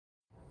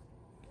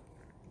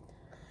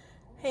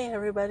Hey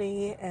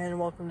everybody, and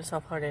welcome to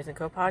Self Holidays and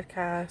Co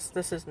podcast.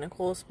 This is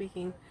Nicole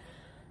speaking.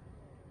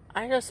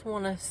 I just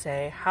want to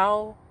say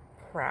how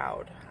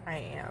proud I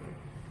am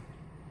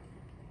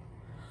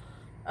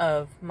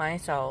of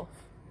myself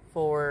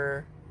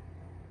for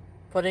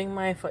putting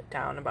my foot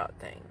down about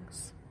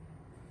things.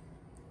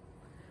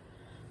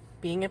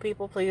 Being a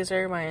people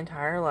pleaser my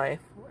entire life,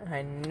 and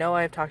I know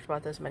I've talked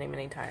about this many,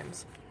 many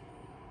times.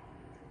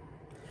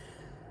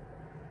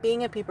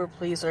 Being a people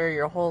pleaser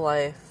your whole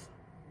life,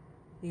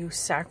 you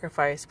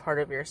sacrifice part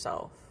of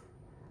yourself.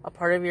 A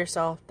part of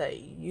yourself that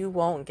you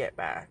won't get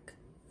back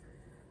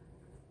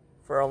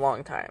for a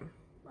long time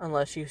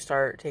unless you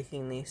start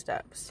taking these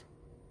steps.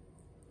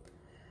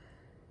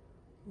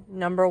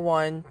 Number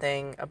one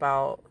thing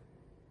about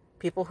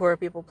people who are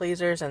people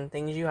pleasers and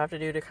things you have to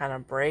do to kind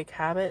of break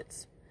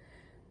habits.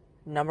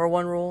 Number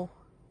one rule,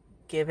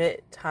 give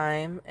it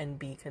time and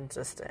be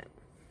consistent.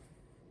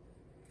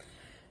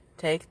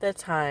 Take the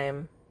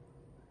time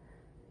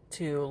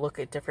to look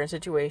at different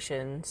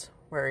situations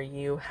where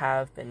you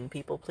have been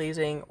people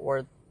pleasing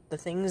or the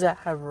things that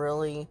have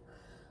really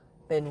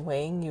been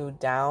weighing you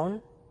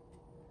down,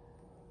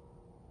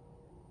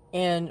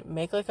 and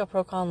make like a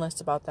pro-con list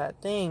about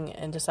that thing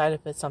and decide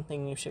if it's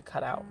something you should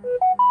cut out.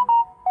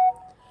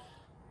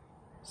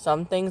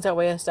 Some things that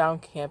weigh us down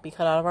can't be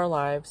cut out of our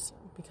lives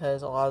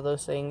because a lot of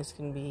those things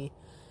can be,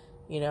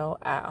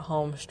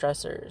 at-home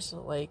stressors,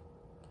 like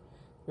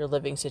your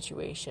living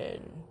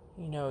situation,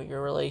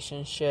 your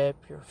relationship,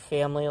 your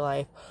family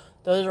life.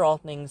 Those are all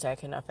things that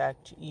can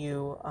affect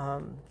you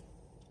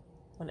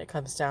when it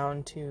comes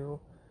down to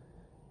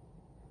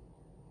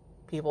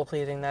people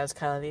pleasing. That is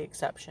kind of the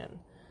exception.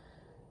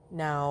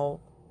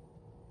 Now,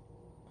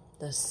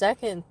 the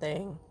second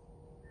thing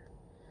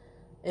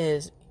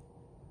is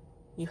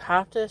you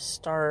have to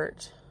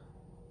start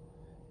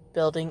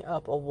building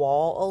up a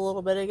wall a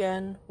little bit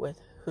again with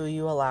who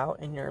you allow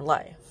in your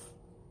life.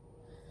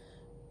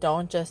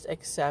 Don't just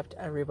accept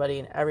everybody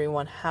and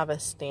everyone. Have a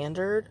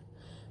standard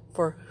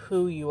for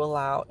who you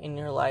allow in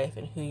your life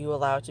and who you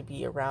allow to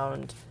be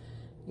around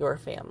your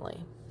family.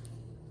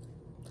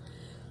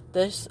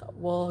 This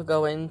will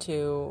go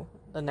into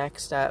the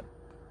next step,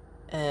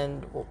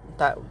 and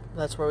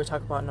that's where we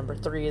talk about number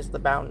 3 is the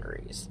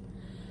boundaries.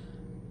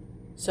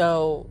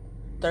 So,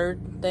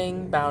 third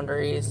thing,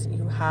 boundaries.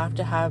 You have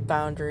to have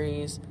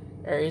boundaries,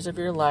 areas of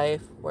your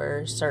life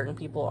where certain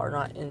people are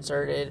not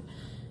inserted,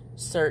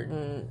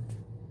 certain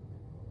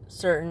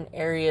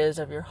areas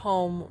of your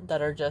home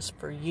that are just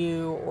for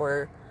you,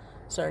 or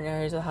certain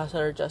areas of the house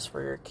that are just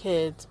for your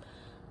kids.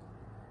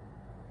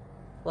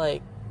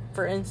 Like,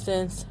 for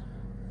instance,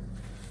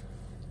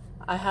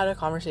 I had a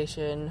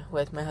conversation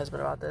with my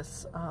husband about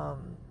this a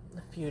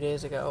few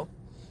days ago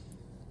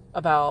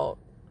about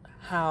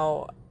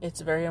how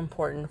it's very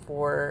important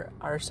for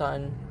our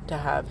son to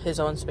have his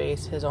own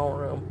space, his own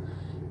room.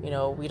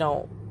 We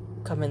don't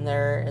come in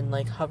there and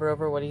hover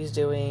over what he's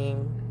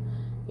doing.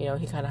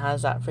 He kind of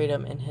has that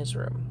freedom in his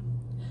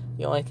room.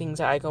 The only things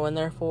that I go in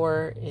there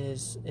for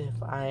is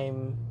if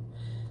I'm,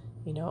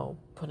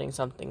 putting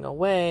something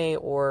away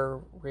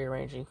or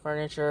rearranging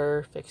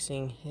furniture,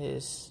 fixing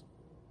his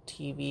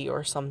TV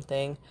or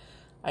something.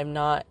 I'm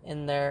not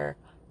in there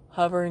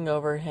hovering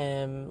over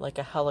him like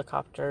a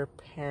helicopter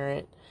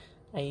parent.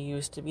 I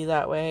used to be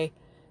that way.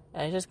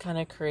 And I just kind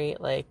of create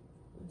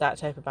that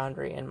type of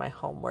boundary in my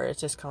home where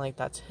it's just kind of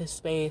that's his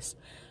space.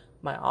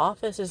 My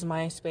office is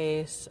my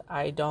space.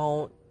 I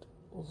don't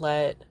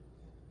let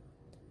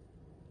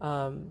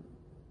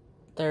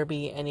there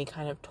be any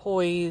kind of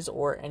toys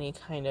or any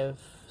kind of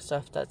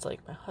stuff that's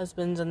my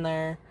husband's in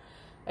there,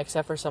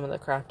 except for some of the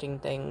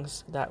crafting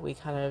things that we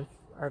kind of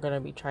are going to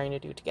be trying to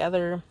do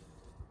together.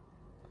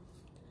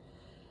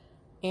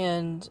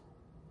 And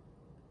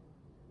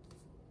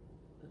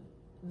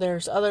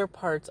there's other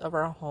parts of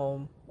our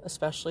home,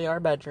 especially our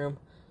bedroom,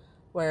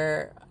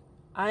 where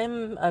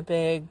I'm a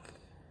big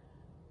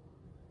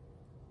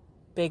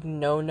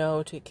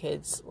no-no to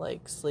kids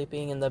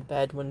sleeping in the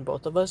bed when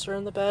both of us are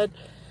in the bed.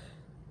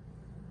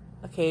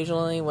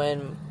 Occasionally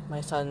when my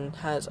son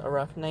has a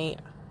rough night,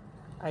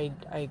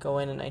 I go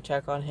in and I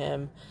check on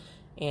him,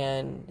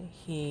 and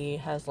he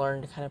has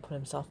learned to kind of put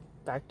himself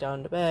back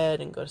down to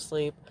bed and go to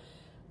sleep.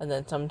 And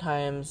then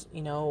sometimes,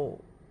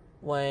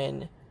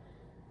 when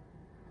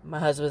my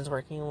husband's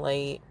working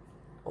late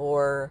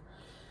or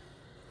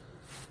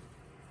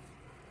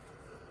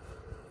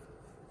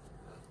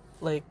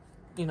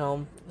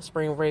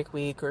spring break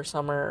week or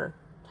summer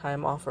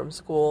time off from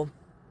school,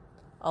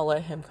 I'll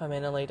let him come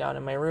in and lay down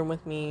in my room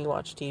with me,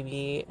 watch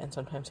TV, and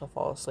sometimes he'll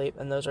fall asleep.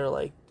 And those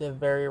are the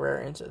very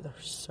rare instances.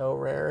 They're so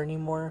rare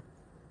anymore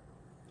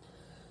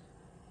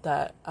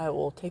that I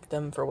will take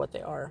them for what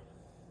they are.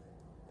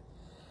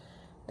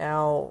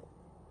 Now,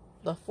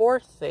 the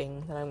fourth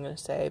thing that I'm going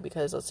to say,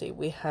 because let's see,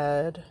 we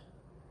had,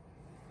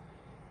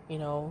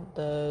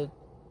 the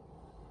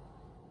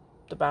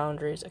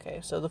boundaries. Okay,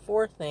 so the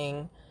fourth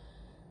thing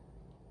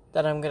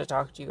that I'm going to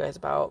talk to you guys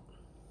about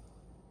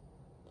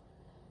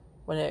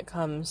when it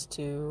comes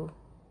to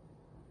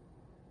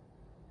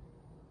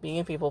being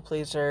a people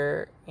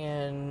pleaser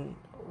and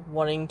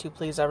wanting to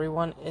please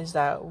everyone is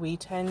that we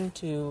tend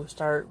to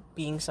start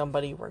being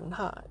somebody we're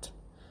not.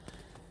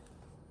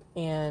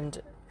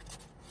 And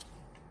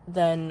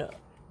then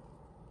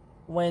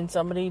when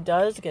somebody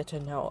does get to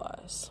know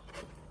us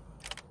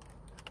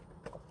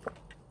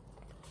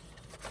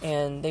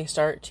and they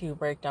start to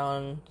break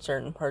down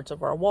certain parts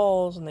of our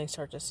walls and they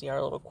start to see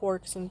our little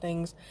quirks and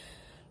things,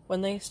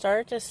 when they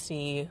start to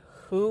see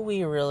who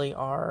we really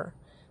are,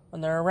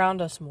 when they're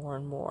around us more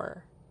and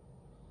more,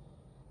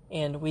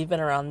 and we've been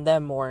around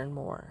them more and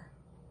more,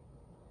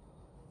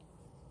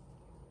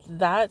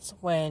 that's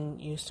when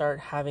you start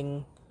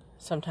having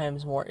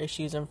sometimes more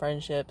issues in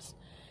friendships,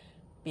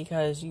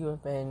 because you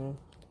have been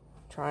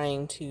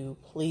trying to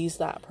please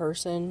that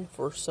person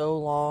for so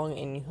long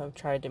and you have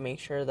tried to make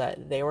sure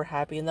that they were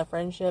happy in the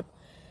friendship,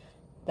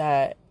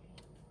 that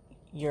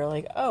you're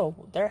like, oh,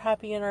 they're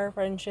happy in our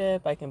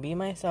friendship, I can be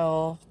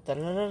myself, da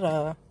da da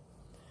da.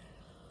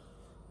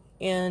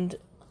 And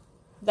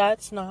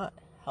that's not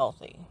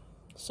healthy.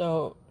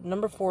 So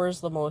number 4 is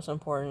the most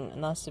important,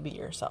 and that's to be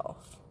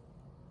yourself.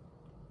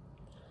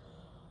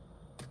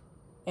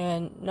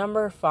 And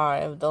number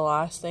 5, the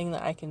last thing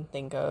that I can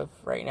think of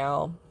right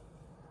now,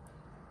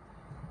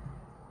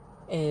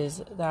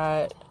 is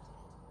that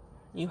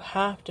you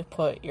have to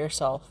put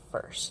yourself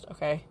first,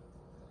 okay?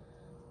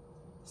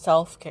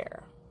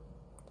 Self-care.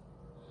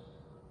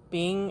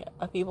 Being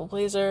a people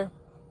pleaser,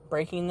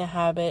 breaking the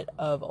habit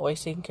of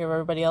always taking care of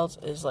everybody else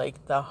is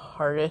like the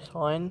hardest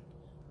one,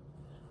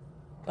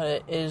 but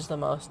it is the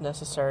most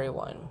necessary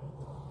one.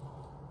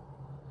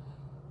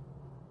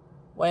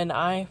 When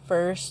I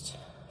first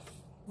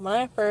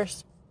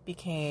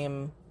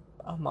became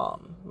a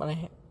mom,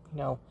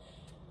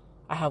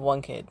 I have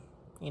one kid,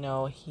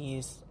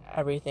 he's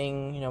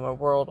everything, my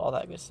world, all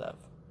that good stuff.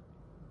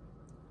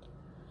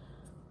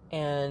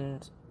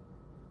 And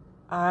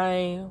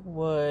I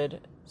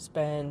would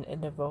spend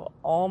and devote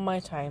all my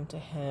time to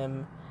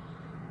him,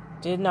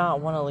 did not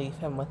want to leave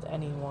him with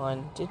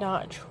anyone, did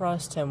not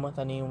trust him with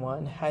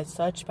anyone, had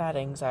such bad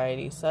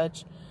anxiety,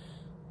 such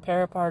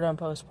peripartum,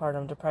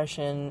 postpartum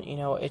depression,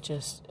 it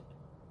just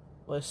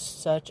was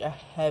such a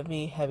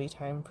heavy, heavy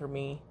time for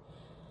me.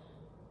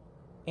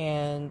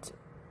 And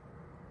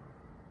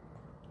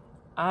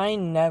I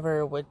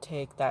never would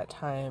take that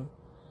time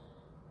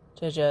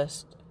to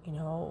just,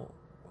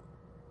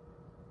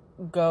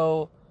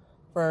 go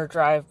for a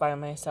drive by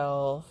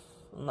myself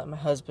and let my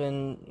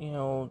husband,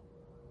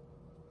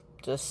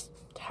 just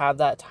have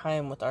that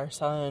time with our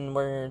son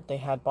where they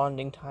had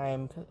bonding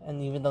time.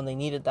 And even though they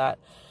needed that,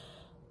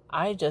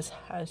 I just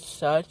had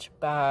such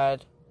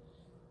bad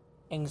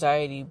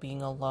anxiety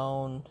being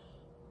alone.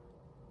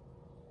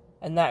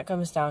 And that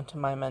comes down to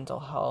my mental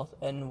health.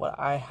 And what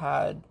I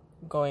had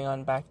going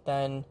on back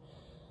then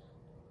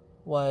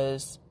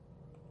was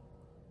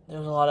there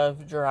was a lot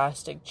of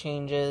drastic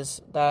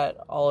changes that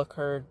all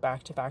occurred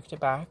back to back to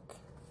back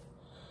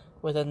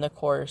within the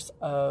course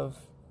of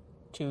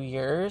 2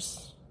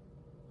 years.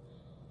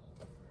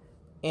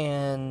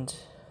 And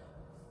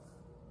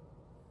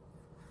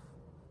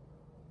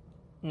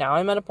now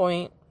I'm at a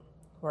point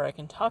where I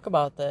can talk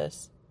about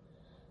this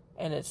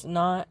and it's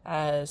not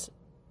as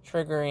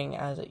triggering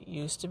as it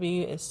used to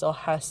be. It still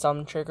has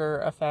some trigger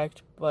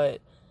effect,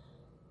 but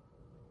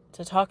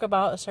to talk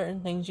about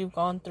certain things you've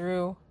gone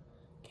through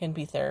can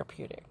be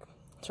therapeutic.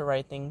 To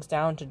write things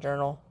down, to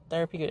journal,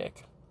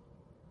 therapeutic.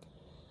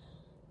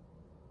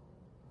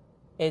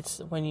 It's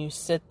when you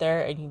sit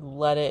there and you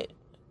let it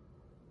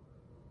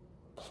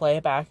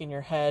play back in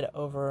your head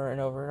over and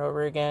over and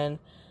over again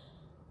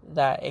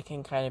that it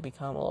can kind of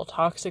become a little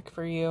toxic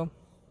for you.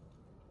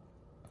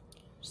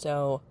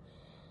 So,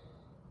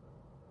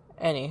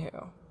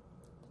 anywho,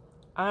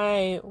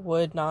 I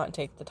would not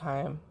take the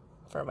time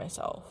for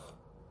myself.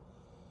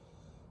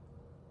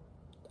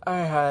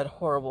 I had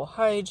horrible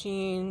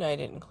hygiene. I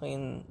didn't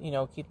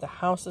keep the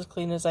house as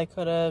clean as I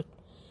could have,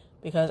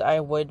 because I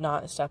would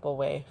not step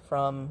away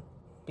from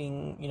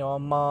being, a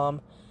mom,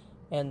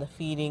 and the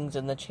feedings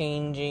and the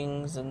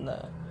changings and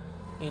the,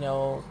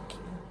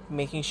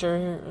 making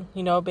sure,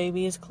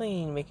 baby is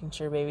clean, making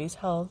sure baby's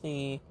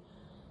healthy,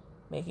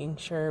 making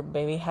sure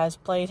baby has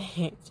play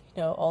dates,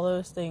 all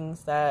those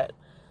things that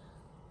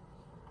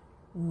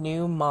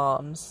new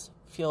moms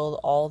feel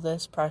all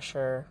this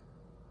pressure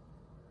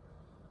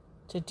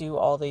to do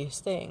all these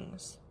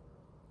things.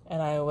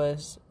 And I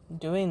was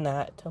doing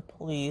that to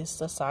please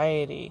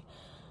society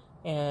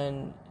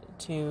and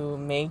to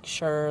make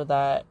sure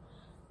that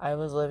I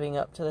was living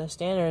up to the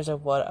standards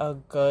of what a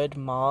good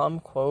mom,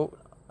 quote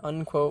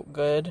unquote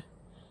good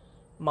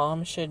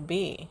mom, should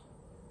be.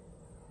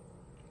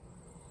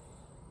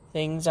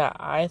 Things that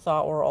I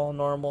thought were all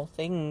normal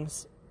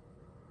things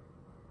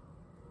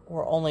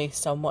were only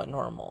somewhat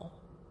normal.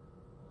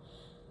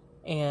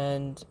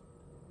 And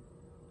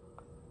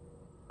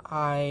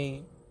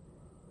I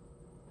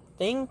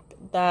think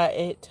that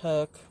it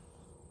took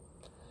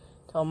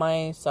till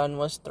my son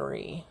was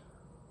 3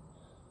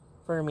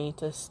 for me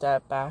to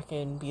step back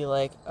and be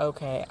like,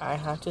 okay, I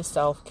have to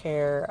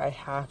self-care. I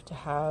have to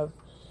have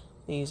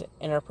these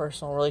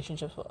interpersonal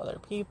relationships with other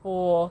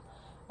people.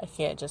 I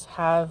can't just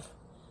have,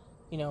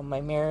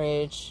 my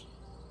marriage,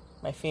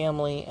 my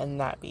family, and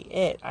that be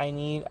it. I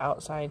need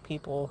outside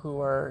people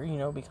who are,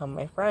 become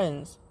my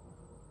friends.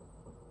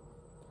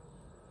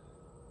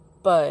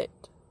 But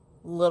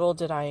little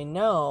did I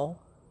know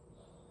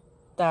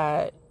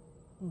that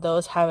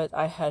those habits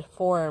I had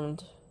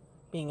formed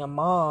being a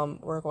mom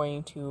were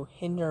going to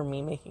hinder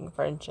me making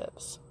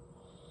friendships.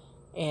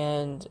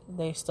 And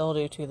they still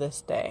do to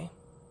this day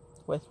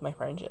with my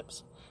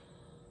friendships.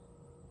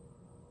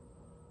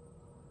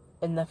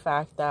 And the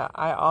fact that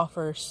I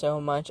offer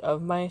so much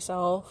of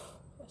myself,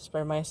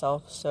 spread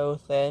myself so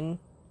thin,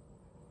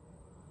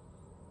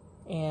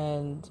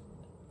 and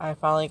I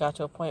finally got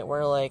to a point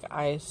where, like,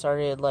 I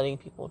started letting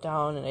people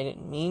down and I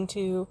didn't mean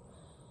to,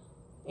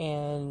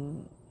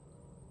 and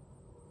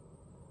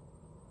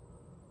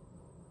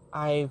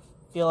I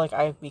feel like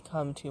I've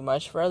become too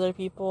much for other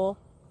people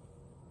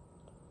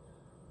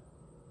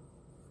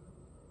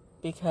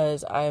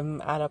because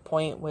I'm at a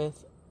point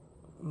with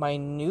my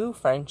new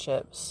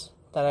friendships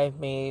that I've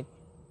made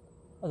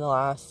in the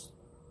last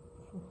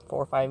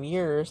 4 or 5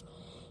 years.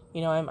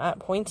 I'm at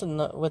points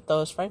with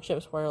those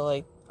friendships where,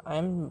 like,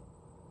 I'm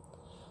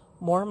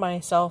more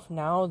myself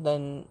now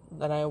than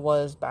I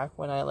was back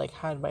when I, like,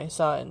 had my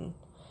son.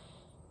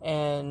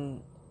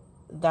 And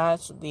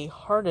that's the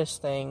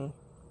hardest thing,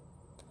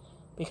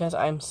 because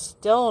I'm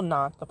still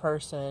not the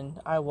person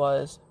I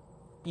was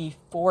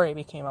before I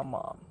became a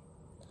mom,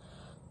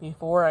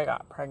 before I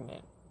got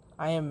pregnant.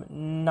 I am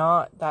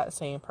not that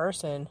same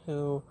person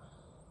who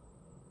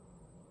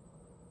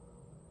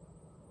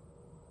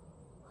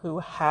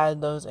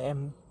had those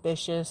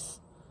ambitious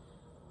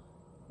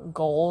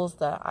goals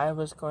that I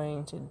was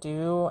going to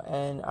do,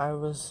 and I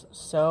was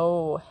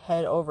so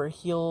head over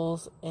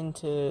heels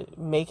into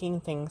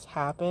making things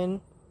happen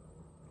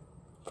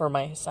for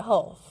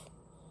myself.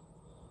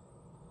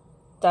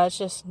 That's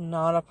just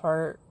not a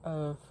part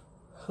of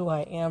who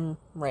I am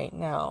right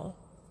now.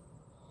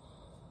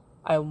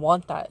 I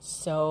want that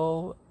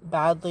so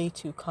badly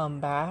to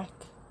come back.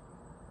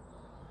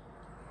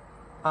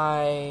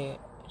 I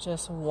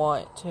just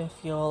want to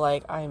feel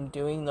like I'm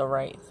doing the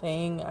right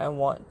thing. I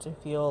want to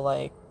feel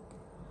like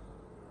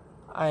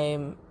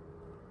I'm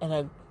in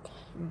a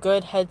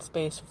good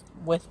headspace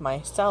with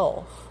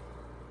myself.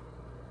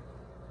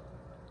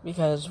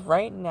 Because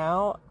right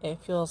now, it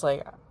feels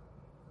like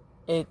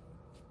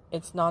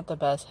it's not the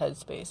best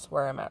headspace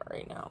where I'm at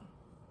right now.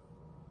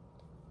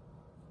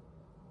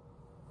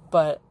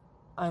 But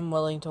I'm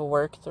willing to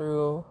work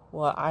through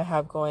what I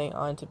have going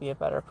on to be a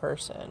better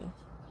person.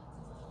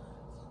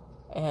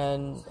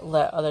 And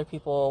let other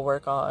people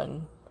work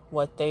on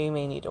what they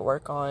may need to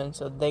work on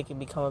so they can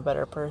become a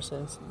better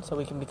person, so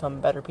we can become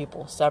better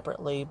people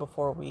separately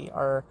before we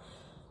are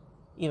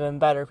even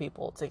better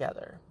people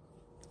together.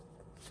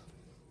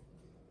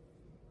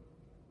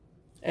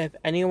 If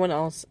anyone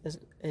else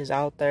is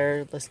out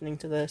there listening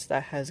to this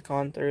that has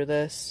gone through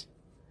this,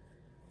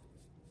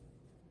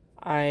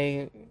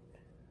 I'm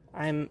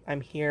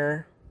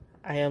here.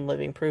 I am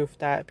living proof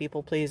that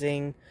people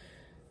pleasing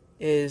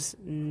is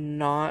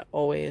not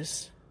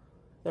always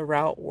the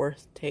route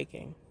worth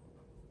taking.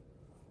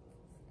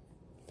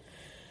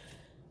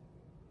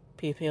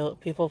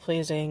 People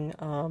pleasing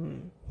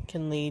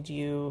can lead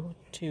you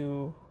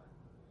to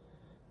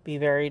be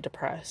very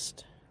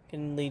depressed,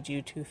 can lead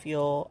you to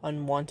feel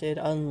unwanted,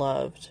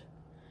 unloved,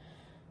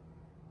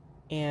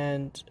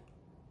 and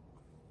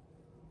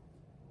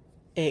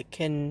it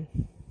can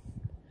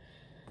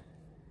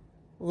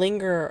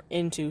linger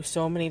into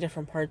so many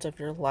different parts of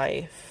your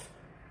life.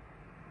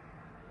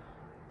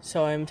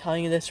 So I'm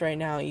telling you this right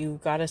now,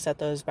 you've got to set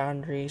those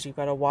boundaries. You've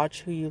got to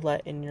watch who you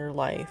let in your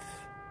life.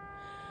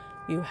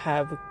 You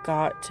have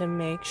got to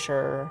make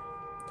sure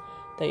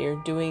that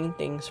you're doing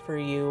things for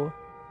you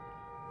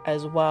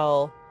as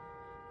well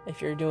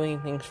if you're doing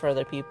things for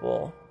other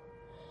people.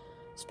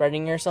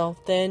 Spreading yourself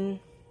thin.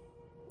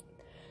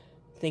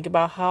 Think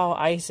about how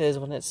ice is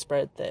when it's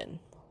spread thin.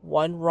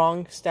 One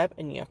wrong step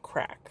and you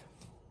crack.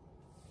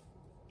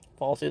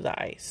 Fall through the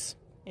ice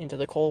into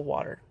the cold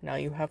water. Now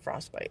you have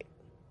frostbite.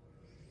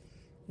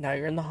 Now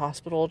you're in the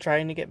hospital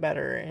trying to get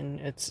better, and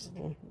it's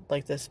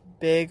like this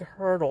big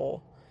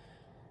hurdle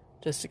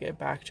just to get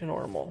back to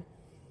normal.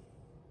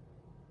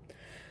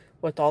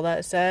 With all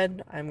that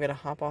said, I'm going to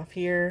hop off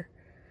here.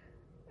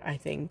 I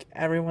thank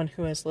everyone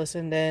who has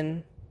listened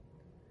in,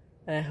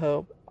 and I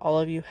hope all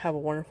of you have a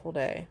wonderful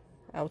day.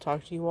 I will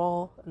talk to you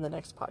all in the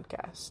next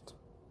podcast.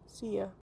 See ya.